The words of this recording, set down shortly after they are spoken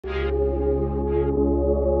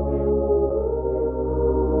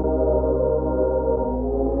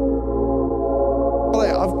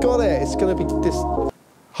going to be this.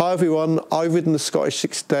 Hi everyone, I've ridden the Scottish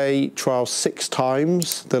 6-day trial 6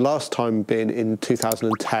 times, the last time being in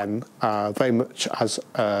 2010, very much as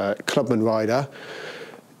a clubman rider.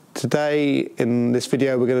 Today in this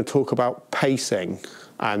video we're going to talk about pacing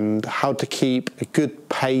and how to keep a good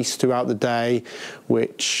pace throughout the day,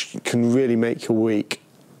 which can really make your week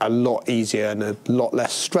a lot easier and a lot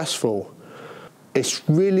less stressful. It's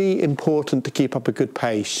really important to keep up a good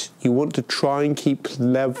pace. You want to try and keep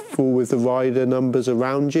level with the rider numbers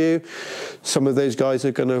around you. Some of those guys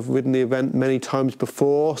are going to have ridden the event many times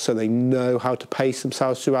before, so they know how to pace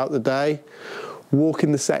themselves throughout the day.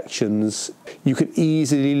 Walking the sections, you could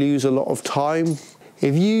easily lose a lot of time.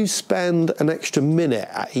 If you spend an extra minute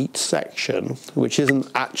at each section, which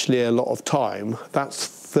isn't actually a lot of time, that's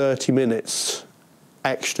 30 minutes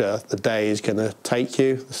extra the day is going to take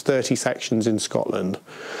you. There's 30 sections in Scotland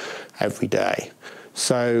every day.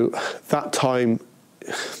 So that time,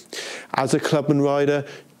 as a clubman rider,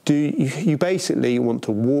 you basically want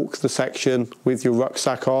to walk the section with your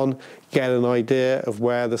rucksack on, get an idea of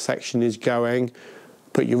where the section is going,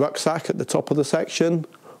 put your rucksack at the top of the section,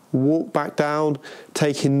 walk back down,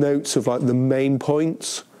 taking notes of like the main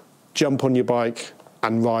points, jump on your bike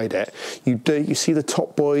and ride it. You see the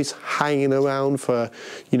top boys hanging around for,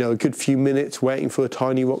 you know, a good few minutes, waiting for a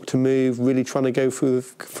tiny rock to move, really trying to go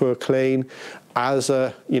for a clean. As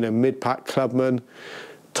a, you know, mid-pack clubman,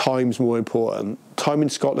 time's more important. Time in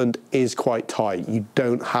Scotland is quite tight. You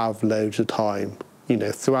don't have loads of time. You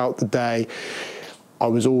know, throughout the day, I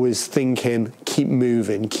was always thinking, keep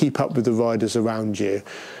moving, keep up with the riders around you.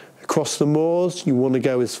 Across the moors, you want to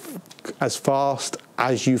go as fast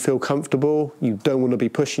as you feel comfortable. You don't want to be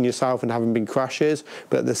pushing yourself and having big crashes,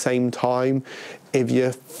 but at the same time, if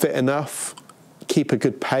you're fit enough, keep a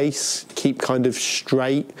good pace, keep kind of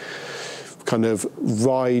straight, kind of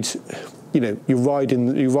ride, you know, you ride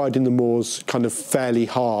in the moors kind of fairly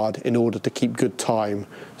hard in order to keep good time.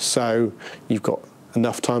 So you've got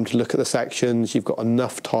enough time to look at the sections, you've got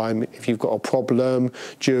enough time. If you've got a problem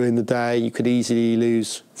during the day, you could easily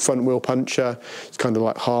lose front wheel puncture. It's kind of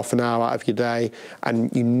like half an hour out of your day, and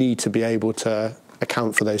you need to be able to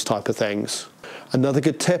account for those type of things. Another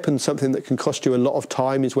good tip, and something that can cost you a lot of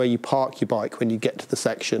time, is where you park your bike when you get to the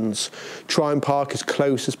sections. Try and park as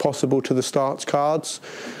close as possible to the starts cards.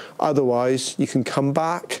 Otherwise, you can come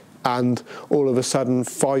back and all of a sudden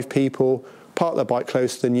 5 people park their bike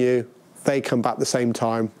closer than you. They come back the same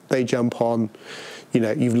time, they jump on, you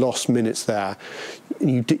know, you've lost minutes there.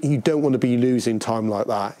 You don't want to be losing time like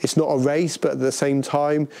that. It's not a race, but at the same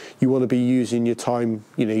time, you want to be using your time,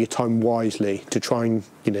 you know, your time wisely to try and,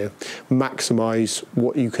 you know, maximise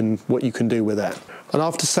what you can do with it. And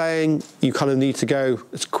after saying you kind of need to go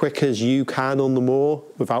as quick as you can on the moor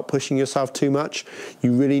without pushing yourself too much,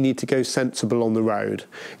 you really need to go sensible on the road.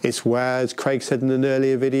 It's where, as Craig said in an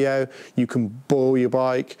earlier video, you can boil your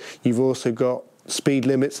bike. You've also got speed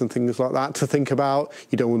limits and things like that to think about.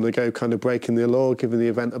 You don't want to go kind of breaking the law, giving the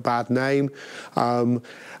event a bad name. And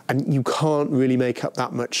you can't really make up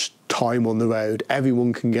that much time on the road.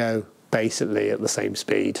 Everyone can go basically at the same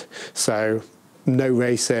speed. So no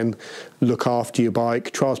racing, look after your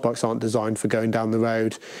bike. Trials bikes aren't designed for going down the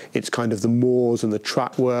road. It's kind of the moors and the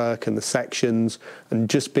track work and the sections, and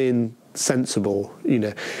just being sensible. You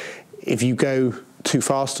know, if you go too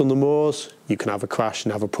fast on the moors, you can have a crash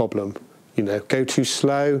and have a problem. You know, go too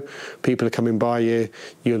slow, people are coming by you,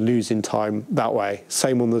 you're losing time that way.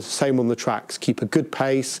 Same on the tracks. Keep a good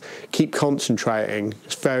pace, keep concentrating.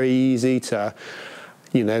 It's very easy to,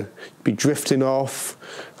 you know, be drifting off,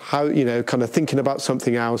 how, you know, kind of thinking about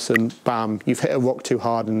something else, and bam, you've hit a rock too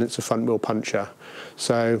hard and it's a front wheel puncture.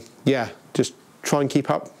 So yeah, just try and keep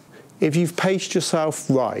up. If you've paced yourself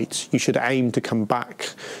right, you should aim to come back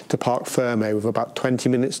to Parc Fermé with about 20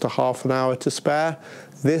 minutes to half an hour to spare.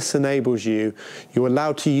 This enables you're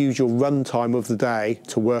allowed to use your run time of the day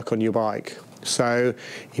to work on your bike. So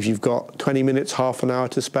if you've got 20 minutes, half an hour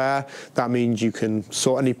to spare, that means you can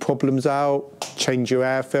sort any problems out, change your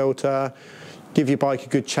air filter, give your bike a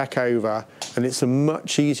good check over, and it's a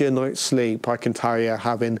much easier night's sleep, I can tell you,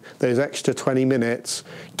 having those extra 20 minutes,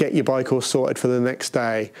 get your bike all sorted for the next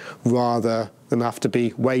day, rather than have to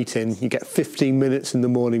be waiting. You get 15 minutes in the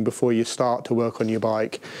morning before you start to work on your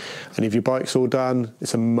bike. And if your bike's all done,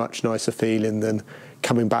 it's a much nicer feeling than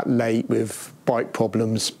coming back late with bike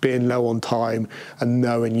problems, being low on time, and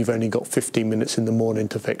knowing you've only got 15 minutes in the morning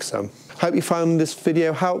to fix them. Hope you found this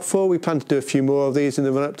video helpful. We plan to do a few more of these in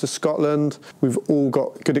the run up to Scotland. We've all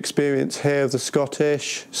got good experience here of the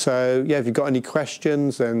Scottish. So yeah, if you've got any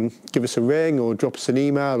questions, then give us a ring or drop us an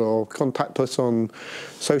email or contact us on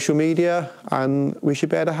social media. and we should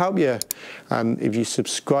be able to help you. And if you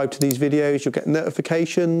subscribe to these videos, you'll get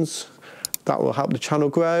notifications. That will help the channel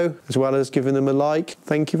grow, as well as giving them a like.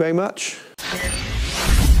 Thank you very much.